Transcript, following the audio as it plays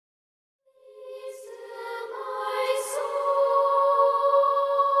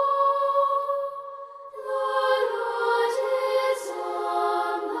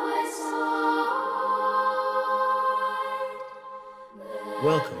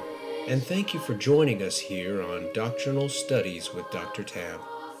Welcome, and thank you for joining us here on Doctrinal Studies with Dr. Tab.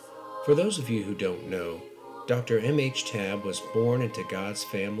 For those of you who don't know, Dr. M.H. Tab was born into God's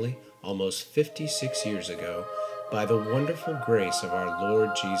family almost 56 years ago by the wonderful grace of our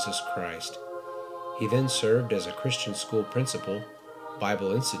Lord Jesus Christ. He then served as a Christian school principal,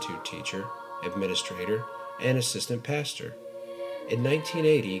 Bible Institute teacher, administrator, and assistant pastor. In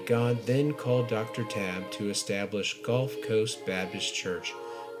 1980, God then called Dr. Tab to establish Gulf Coast Baptist Church,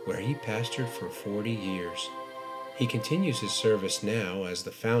 where he pastored for 40 years. He continues his service now as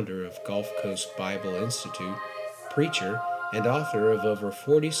the founder of Gulf Coast Bible Institute, preacher, and author of over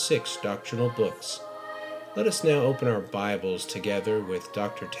 46 doctrinal books. Let us now open our Bibles together with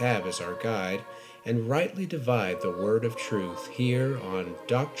Dr. Tab as our guide and rightly divide the word of truth here on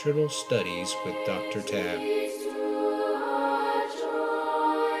Doctrinal Studies with Dr. Tab.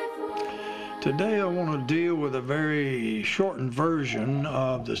 Today I want to deal with a very shortened version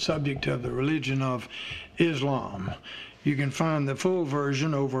of the subject of the religion of Islam. You can find the full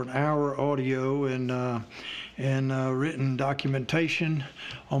version over an hour audio and written documentation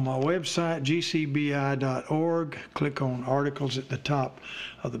on my website, gcbi.org. Click on articles at the top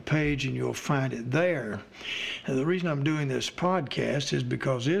of the page and you'll find it there. And the reason I'm doing this podcast is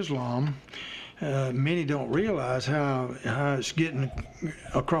because Islam, many don't realize how it's getting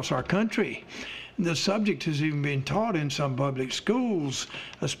across our country. The subject has even been taught in some public schools,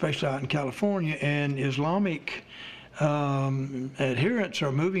 especially out in California, and Islamic adherents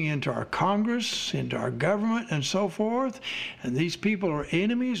are moving into our Congress, into our government, and so forth. And these people are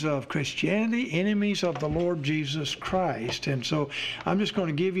enemies of Christianity, enemies of the Lord Jesus Christ. And so I'm just going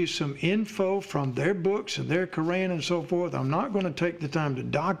to give you some info from their books and their Quran and so forth. I'm not going to take the time to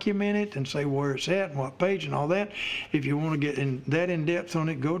document it and say where it's at and what page and all that. If you want to get in depth on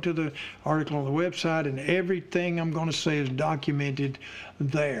it, go to the article on the website, and everything I'm going to say is documented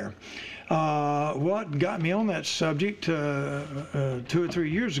there. What got me on that subject 2 or 3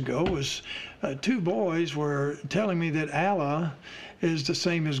 years ago was two boys were telling me that Allah is the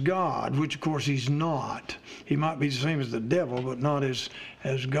same as God, which of course he's not. He might be the same as the devil, but not as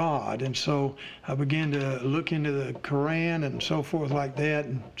God. And so I began to look into the Quran and so forth like that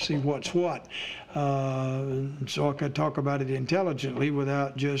and see what's what. So I could talk about it intelligently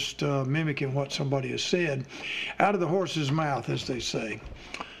without just mimicking what somebody has said. Out of the horse's mouth, as they say.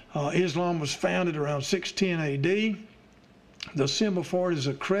 Islam was founded around 610 AD. The symbol for it is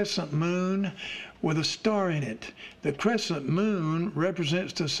a crescent moon with a star in it. The crescent moon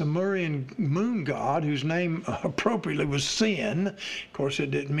represents the Sumerian moon god, whose name appropriately was Sin. Of course,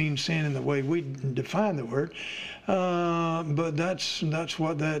 it didn't mean sin in the way we define the word, but that's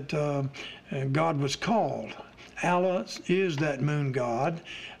what that god was called. Allah is that moon god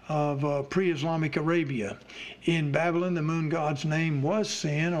of pre-Islamic Arabia. In Babylon, the moon god's name was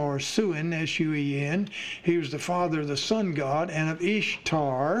Sin, or Suin, S-U-E-N. He was the father of the sun god and of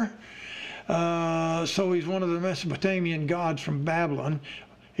Ishtar. So he's one of the Mesopotamian gods from Babylon.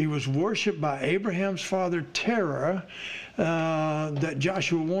 He was worshipped by Abraham's father Terah, that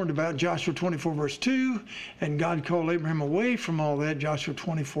Joshua warned about, Joshua 24 verse 2, and God called Abraham away from all that, Joshua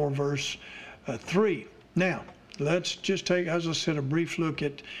 24 verse 3. Now, let's just take, as I said, a brief look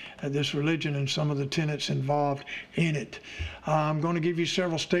at this religion and some of the tenets involved in it. I'm going to give you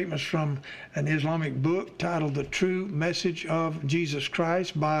several statements from an Islamic book titled The True Message of Jesus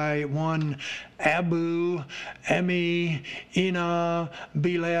Christ by one Abu Ami Ina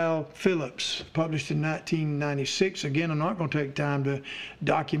Bilal Phillips, published in 1996. Again, I'm not going to take time to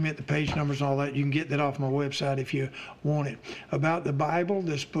document the page numbers and all that. You can get that off my website if you want it. About the Bible,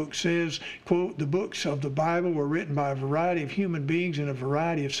 this book says, quote, "The books of the Bible were written by a variety of human beings in a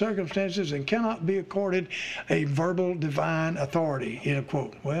variety of circumstances and cannot be accorded a verbal divine authority," end of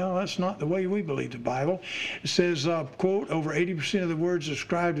quote. Well, that's not the way we believe the Bible. It says, quote, "Over 80% of the words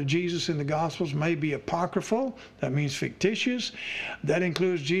ascribed to Jesus in the Gospels may be apocryphal." That means fictitious. That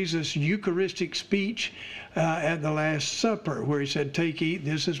includes Jesus' Eucharistic speech at the Last Supper, where he said, "Take, eat,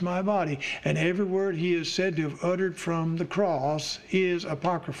 this is my body." And every word he is said to have uttered from the cross is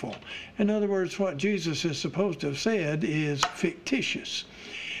apocryphal. In other words, what Jesus is supposed to have said is fictitious.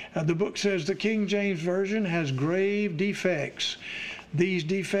 The book says the King James Version has grave defects. These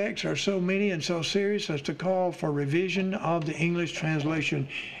defects are so many and so serious as to call for revision of the English translation,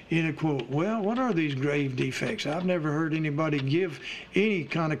 end of quote. Well, what are these grave defects? I've never heard anybody give any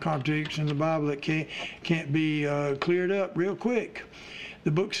kind of contradiction in the Bible that can't be cleared up real quick.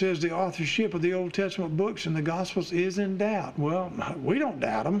 The book says the authorship of the Old Testament books and the Gospels is in doubt. Well, we don't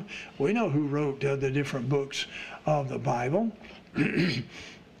doubt them. We know who wrote the different books of the Bible.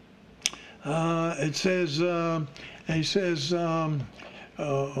 It says,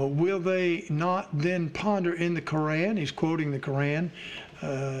 will they not then ponder in the Quran? He's quoting the Quran,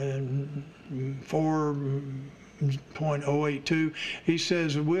 4.082. He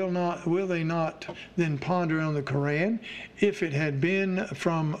says, will they not then ponder on the Quran? If it had been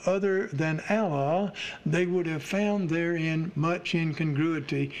from other than Allah, they would have found therein much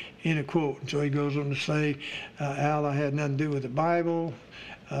incongruity, in a quote. So he goes on to say, Allah had nothing to do with the Bible,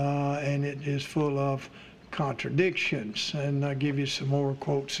 and it is full of contradictions. And I'll give you some more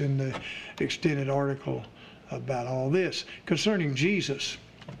quotes in the extended article about all this. Concerning Jesus,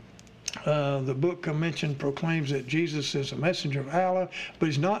 the book I mentioned proclaims that Jesus is a messenger of Allah, but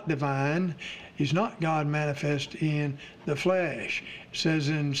he's not divine. He's not God manifest in the flesh. It says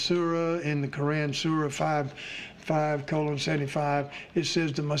in the Quran, Surah 5:75, it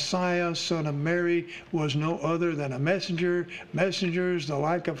says, the Messiah, son of Mary, was no other than a messenger, messengers the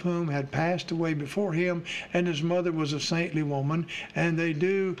like of whom had passed away before him, and his mother was a saintly woman, and they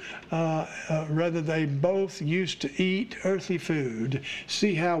both used to eat earthly food.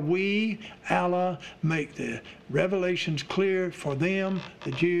 See how we, Allah, make the revelations clear for them,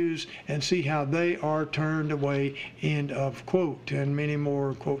 the Jews, and see how they are turned away, end of quote. And many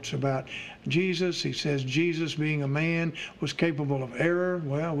more quotes about Jesus. He says Jesus, being a man, was capable of error.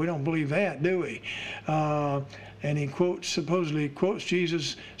 Well, we don't believe that, do we? And he supposedly quotes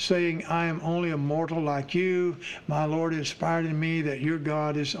Jesus saying, I am only a mortal like you. My Lord inspired in me that your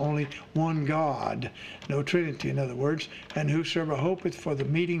God is only one God. No Trinity, in other words. And whosoever hopeth for the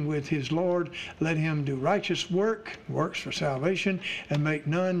meeting with his Lord, let him do righteous works for salvation, and make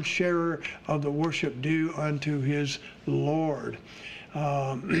none sharer of the worship due unto his Lord.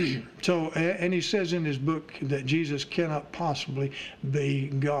 And he says in his book that Jesus cannot possibly be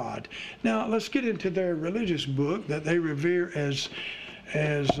God. Now let's get into their religious book that they revere as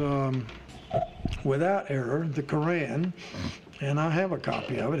without error, the Quran. And I have a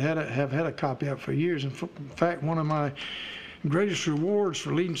copy of it. Have had a copy of it for years. In fact, one of my greatest rewards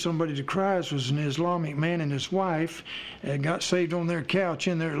for leading somebody to Christ was an Islamic man and his wife got saved on their couch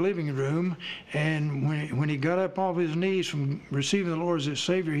in their living room. And when he got up off his knees from receiving the Lord as his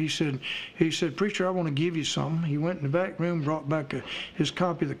Savior, he said, preacher, I want to give you something. He went in the back room, brought back his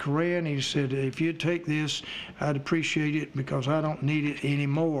copy of the Quran. He said, if you'd take this, I'd appreciate it, because I don't need it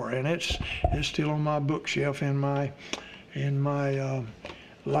anymore. And it's still on my bookshelf in my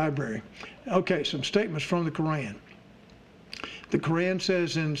library. Okay, some statements from the Quran. The Quran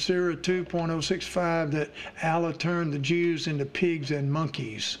says in Surah 2.065 that Allah turned the Jews into pigs and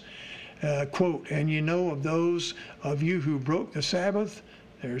monkeys. Quote, and you know of those of you who broke the Sabbath,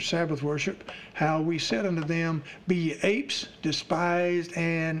 their Sabbath worship, how we said unto them, be ye apes, despised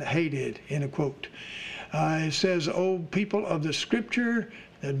and hated, end of quote. It says, O people of the Scripture,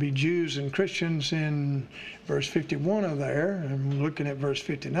 that'd be Jews and Christians in verse 51 of there, and looking at verse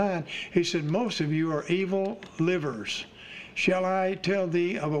 59, he said, most of you are evil livers. Shall I tell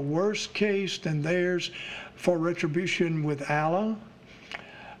thee of a worse case than theirs for retribution with Allah,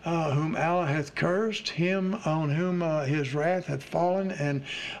 whom Allah hath cursed, him on whom his wrath hath fallen, and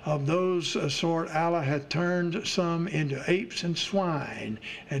of those sort Allah hath turned some into apes and swine,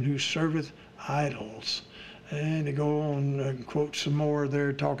 and who serveth idols. And to go on and quote some more,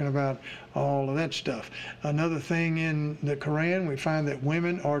 they're talking about all of that stuff. Another thing in the Quran, we find that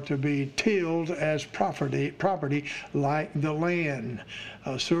women are to be tilled as property like the land.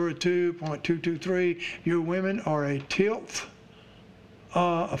 Surah 2.223, your women are a tilth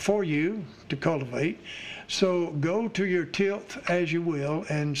for you to cultivate. So go to your tilth as you will,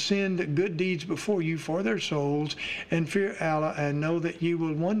 and send good deeds before you for their souls, and fear Allah, and know that you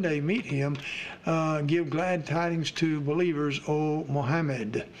will one day meet him. Give glad tidings to believers, O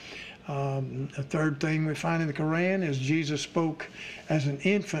Muhammad. A third thing we find in the Quran is Jesus spoke as an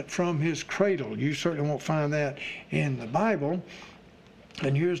infant from his cradle. You certainly won't find that in the Bible.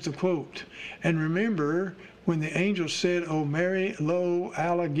 And here's the quote. And remember, when the angel said, O Mary, lo,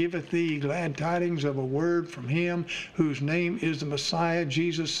 Allah giveth thee glad tidings of a word from him, whose name is the Messiah,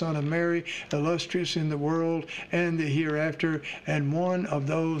 Jesus, son of Mary, illustrious in the world and the hereafter, and one of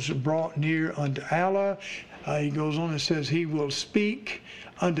those brought near unto Allah. He goes on and says, he will speak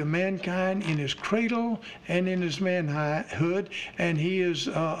unto mankind in his cradle and in his manhood, and he is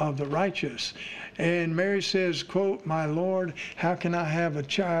of the righteous. And Mary says, quote, my Lord, how can I have a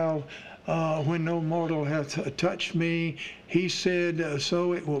child when no mortal hath touched me? He said,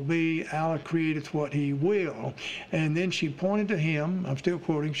 so it will be, Allah createth what he will. And then she pointed to him, I'm still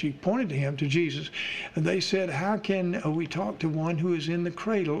quoting, she pointed to him, to Jesus. And they said, how can we talk to one who is in the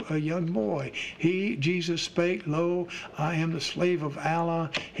cradle, a young boy? Jesus spake, lo, I am the slave of Allah.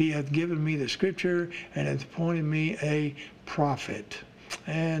 He hath given me the scripture, and hath appointed me a prophet.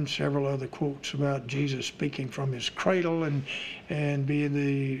 and several other quotes about Jesus speaking from his cradle and being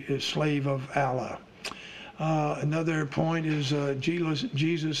the slave of Allah. Another point is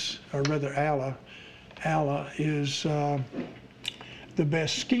Jesus, or rather Allah is the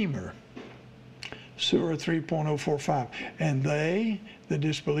best schemer. Surah 3.045. And they, the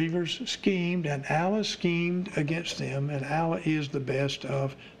disbelievers, schemed, and Allah schemed against them, and Allah is the best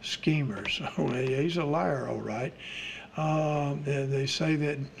of schemers. Oh, he's a liar, all right. They say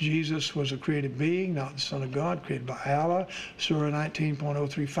that Jesus was a created being, not the Son of God, created by Allah. Surah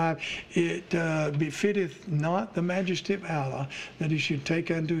 19.035. It befitteth not the majesty of Allah that he should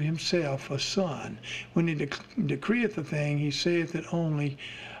take unto himself a son. When he decreeth a thing, he saith it only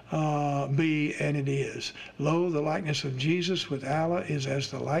be, and it is. Lo, the likeness of Jesus with Allah is as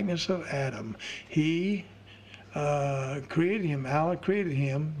the likeness of Adam. He created him, Allah created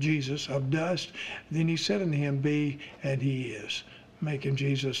him, Jesus, of dust. Then he said unto him, be, and he is, making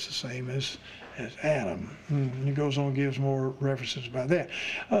Jesus the same as Adam. And he goes on and gives more references about that.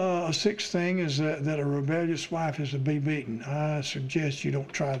 A sixth thing is that a rebellious wife is to be beaten. I suggest you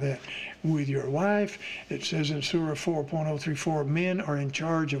don't try that with your wife. It says in Surah 4.034, men are in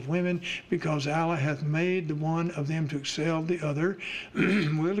charge of women because Allah hath made the one of them to excel the other.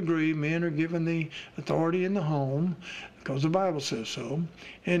 We'll agree, men are given the authority in the home, because the Bible says so.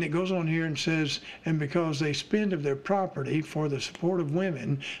 And it goes on here and says, and because they spend of their property for the support of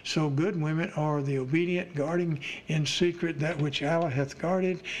women, so good women are the obedient, guarding in secret that which Allah hath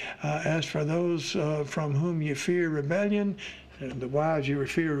guarded. As for those from whom you fear rebellion, the wives you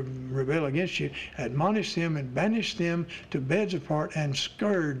fear rebel against you, admonish them and banish them to beds apart and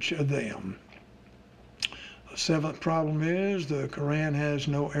scourge them. The seventh problem is the Quran has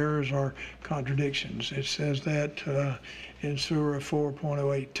no errors or contradictions. It says that in Surah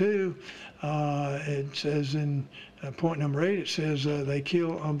 4.082, it says in point number 8, it says they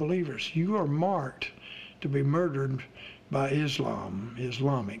kill unbelievers. You are marked to be murdered by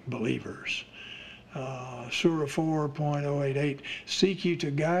Islamic believers. Surah 4.088, seek you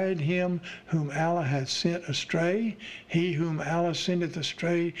to guide him whom Allah hath sent astray. He whom Allah sendeth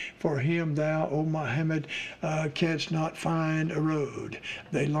astray, for him thou, O Muhammad, canst not find a road.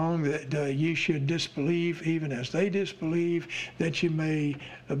 They long that ye should disbelieve, even as they disbelieve, that ye may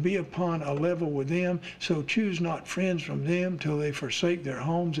be upon a level with them. So choose not friends from them till they forsake their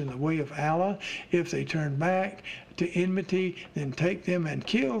homes in the way of Allah. If they turn back to enmity, then take them and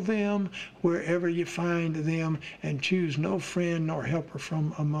kill them wherever you find them, and choose no friend nor helper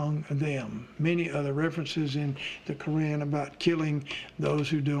from among them. Many other references in the Quran about killing those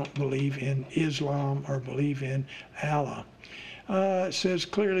who don't believe in Islam or believe in Allah. It says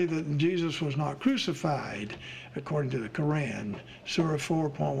clearly that Jesus was not crucified, according to the Quran, Surah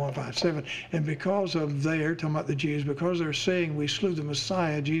 4.157. And because of talking about the Jews, because they're saying we slew the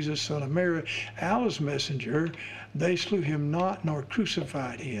Messiah, Jesus, son of Mary, Allah's messenger, they slew him not, nor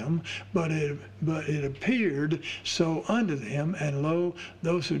crucified him, but it appeared so unto them. And lo,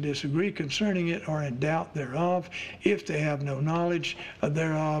 those who disagree concerning it are in doubt thereof, if they have no knowledge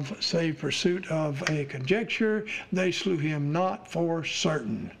thereof, save pursuit of a conjecture. They slew him not for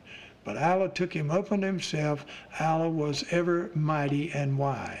certain. But Allah took him up unto himself. Allah was ever mighty and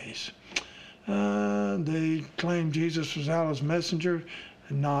wise. They claim Jesus was Allah's messenger,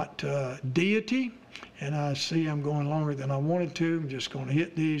 not deity. And I see I'm going longer than I wanted to. I'm just going to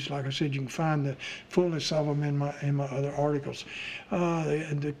hit these. Like I said, you can find the fullness of them in my other articles.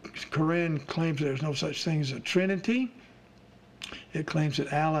 The Quran claims there's no such thing as a Trinity. It claims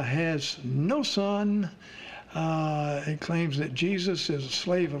that Allah has no son. It claims that Jesus is a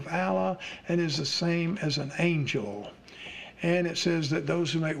slave of Allah and is the same as an angel. And it says that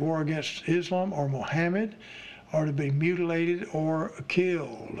those who make war against Islam or Muhammad are to be mutilated or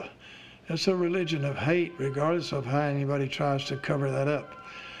killed. It's a religion of hate, regardless of how anybody tries to cover that up.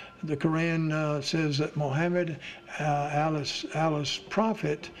 The Quran says that Muhammad, Allah's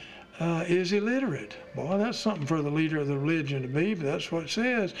prophet, is illiterate. Boy, that's something for the leader of the religion to be, but that's what it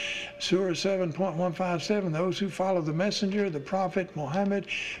says. Surah 7.157, those who follow the messenger, the prophet Muhammad,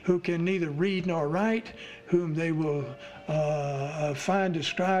 who can neither read nor write, whom they will find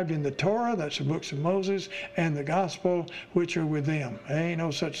described in the Torah, that's the books of Moses, and the gospel which are with them. There ain't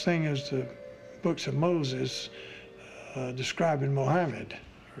no such thing as the books of Moses describing Muhammad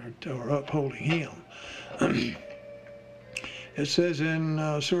or upholding him. It says in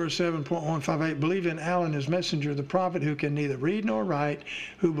Surah 7.158, believe in Allah and his messenger, the prophet, who can neither read nor write,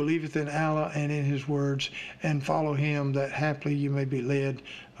 who believeth in Allah and in his words, and follow him, that haply you may be led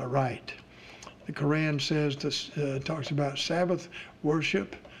aright. The Quran says this, talks about Sabbath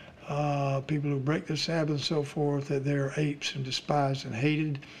worship, people who break the Sabbath and so forth, that they're apes and despised and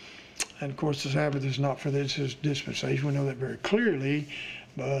hated. And of course, the Sabbath is not for this dispensation. We know that very clearly,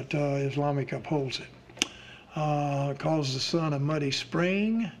 but Islamic upholds it. Calls the sun a muddy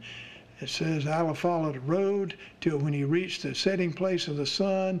spring. It says Allah followed a road till when he reached the setting place of the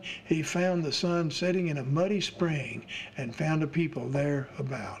sun, he found the sun setting in a muddy spring and found a people there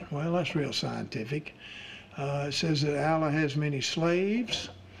about. Well, that's real scientific. It says that Allah has many slaves.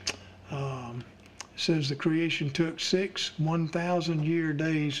 It says the creation took 6 1,000-year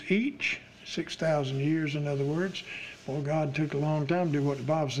days each, 6,000 years in other words. Well, God took a long time to do what the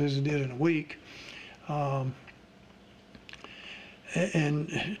Bible says he did in a week.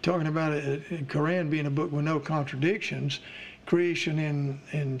 And talking about it, Quran being a book with no contradictions, creation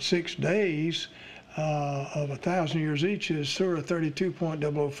in 6 days of 1,000 years each is Surah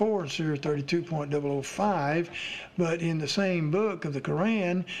 32.004 and Surah 32.005, but in the same book of the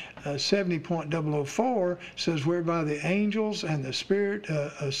Quran, 70.004 says, whereby the angels and the Spirit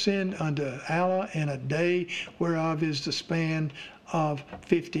ascend unto Allah in a day whereof is the span of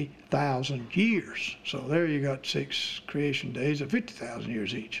 50,000 years. So there you got 6 creation days of 50,000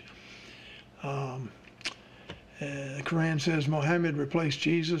 years each. The Quran says Muhammad replaced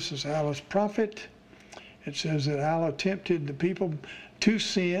Jesus as Allah's prophet. It says that Allah tempted the people to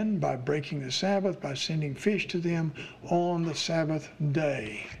sin by breaking the Sabbath, by sending fish to them on the Sabbath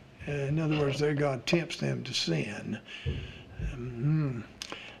day. In other words, there God tempts them to sin.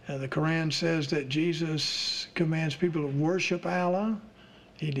 The Quran says that Jesus commands people to worship Allah.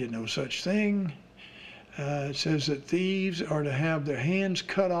 He did no such thing. It says that thieves are to have their hands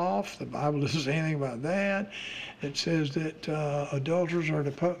cut off. The Bible doesn't say anything about that. It says that adulterers are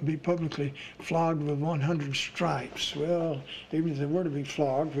to be publicly flogged with 100 stripes. Well, even if they were to be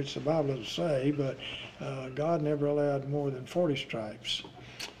flogged, which the Bible doesn't say, but God never allowed more than 40 stripes,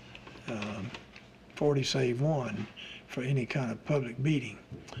 40 save 1, for any kind of public beating.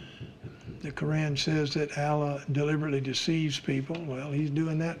 The Quran says that Allah deliberately deceives people. Well, he's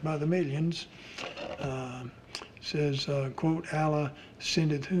doing that by the millions. Says, quote, Allah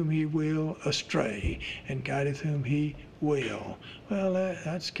sendeth whom he will astray and guideth whom he will. Well,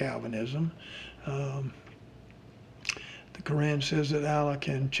 that's Calvinism. The Quran says that Allah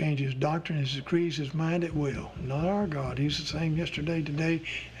can change his doctrine, his decrees, his mind at will. Not our God. He's the same yesterday, today,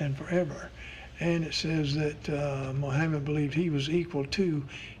 and forever. And it says that Muhammad believed he was equal to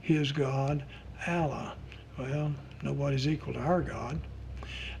his God, Allah. Well, nobody's equal to our God.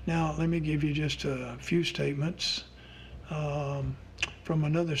 Now, let me give you just a few statements from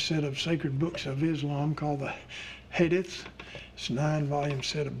another set of sacred books of Islam called the Hadith. It's a 9-volume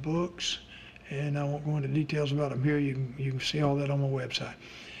set of books, and I won't go into details about them here. You can see all that on my website.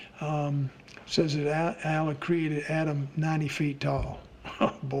 It says that Allah created Adam 90 feet tall.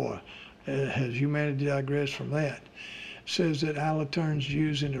 Oh, boy. Has humanity digressed from that? It says that Allah turns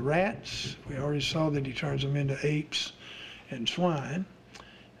Jews into rats. We already saw that he turns them into apes and swine.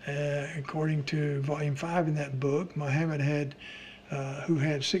 According to volume 5 in that book, Muhammad who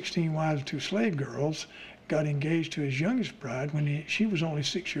had 16 wives and 2 slave girls, got engaged to his youngest bride when she was only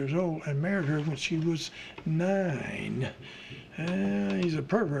 6 years old and married her when she was 9. He's a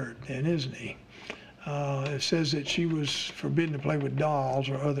pervert then, isn't he? It says that she was forbidden to play with dolls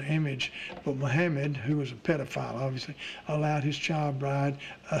or other image, but Muhammad, who was a pedophile obviously, allowed his child bride,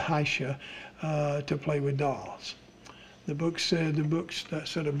 Aisha, to play with dolls. That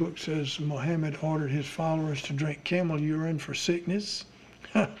set of books says Muhammad ordered his followers to drink camel urine for sickness.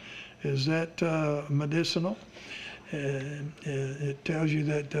 Is that medicinal? It tells you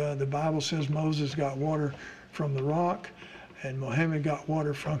that the Bible says Moses got water from the rock and Muhammad got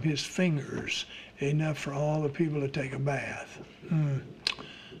water from his fingers, enough for all the people to take a bath.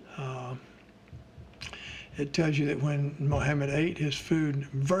 It tells you that when Muhammad ate his food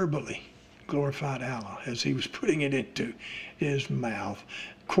verbally, glorified Allah as he was putting it into his mouth.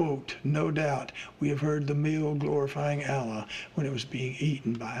 Quote, no doubt we have heard the meal glorifying Allah when it was being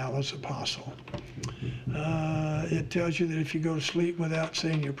eaten by Allah's apostle. It tells you that if you go to sleep without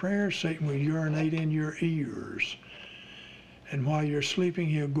saying your prayers, Satan will urinate in your ears. And while you're sleeping,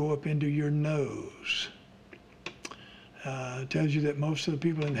 he'll go up into your nose. It tells you that most of the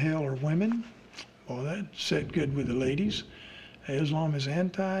people in hell are women. Well, that set good with the ladies. Islam is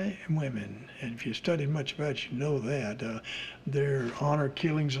anti-women, and if you studied much about it, you know that. Their honor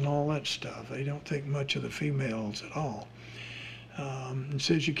killings and all that stuff. They don't think much of the females at all. It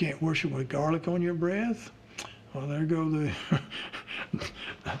says you can't worship with garlic on your breath. Well, there go the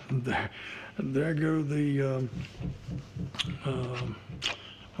there go the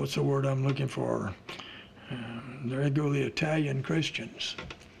what's the word I'm looking for? There go the Italian Christians.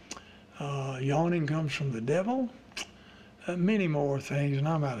 Yawning comes from the devil. Many more things, and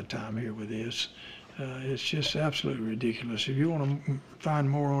I'm out of time here with this. It's just absolutely ridiculous. If you want to find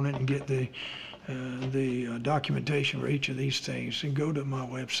more on it and get the documentation for each of these things, then go to my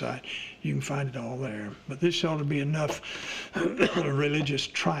website. You can find it all there. But this ought to be enough religious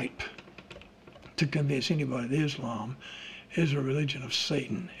tripe to convince anybody that Islam is a religion of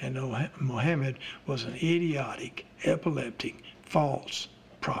Satan, and Muhammad was an idiotic, epileptic, false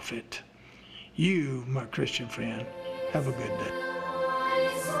prophet. You, my Christian friend, have a good day.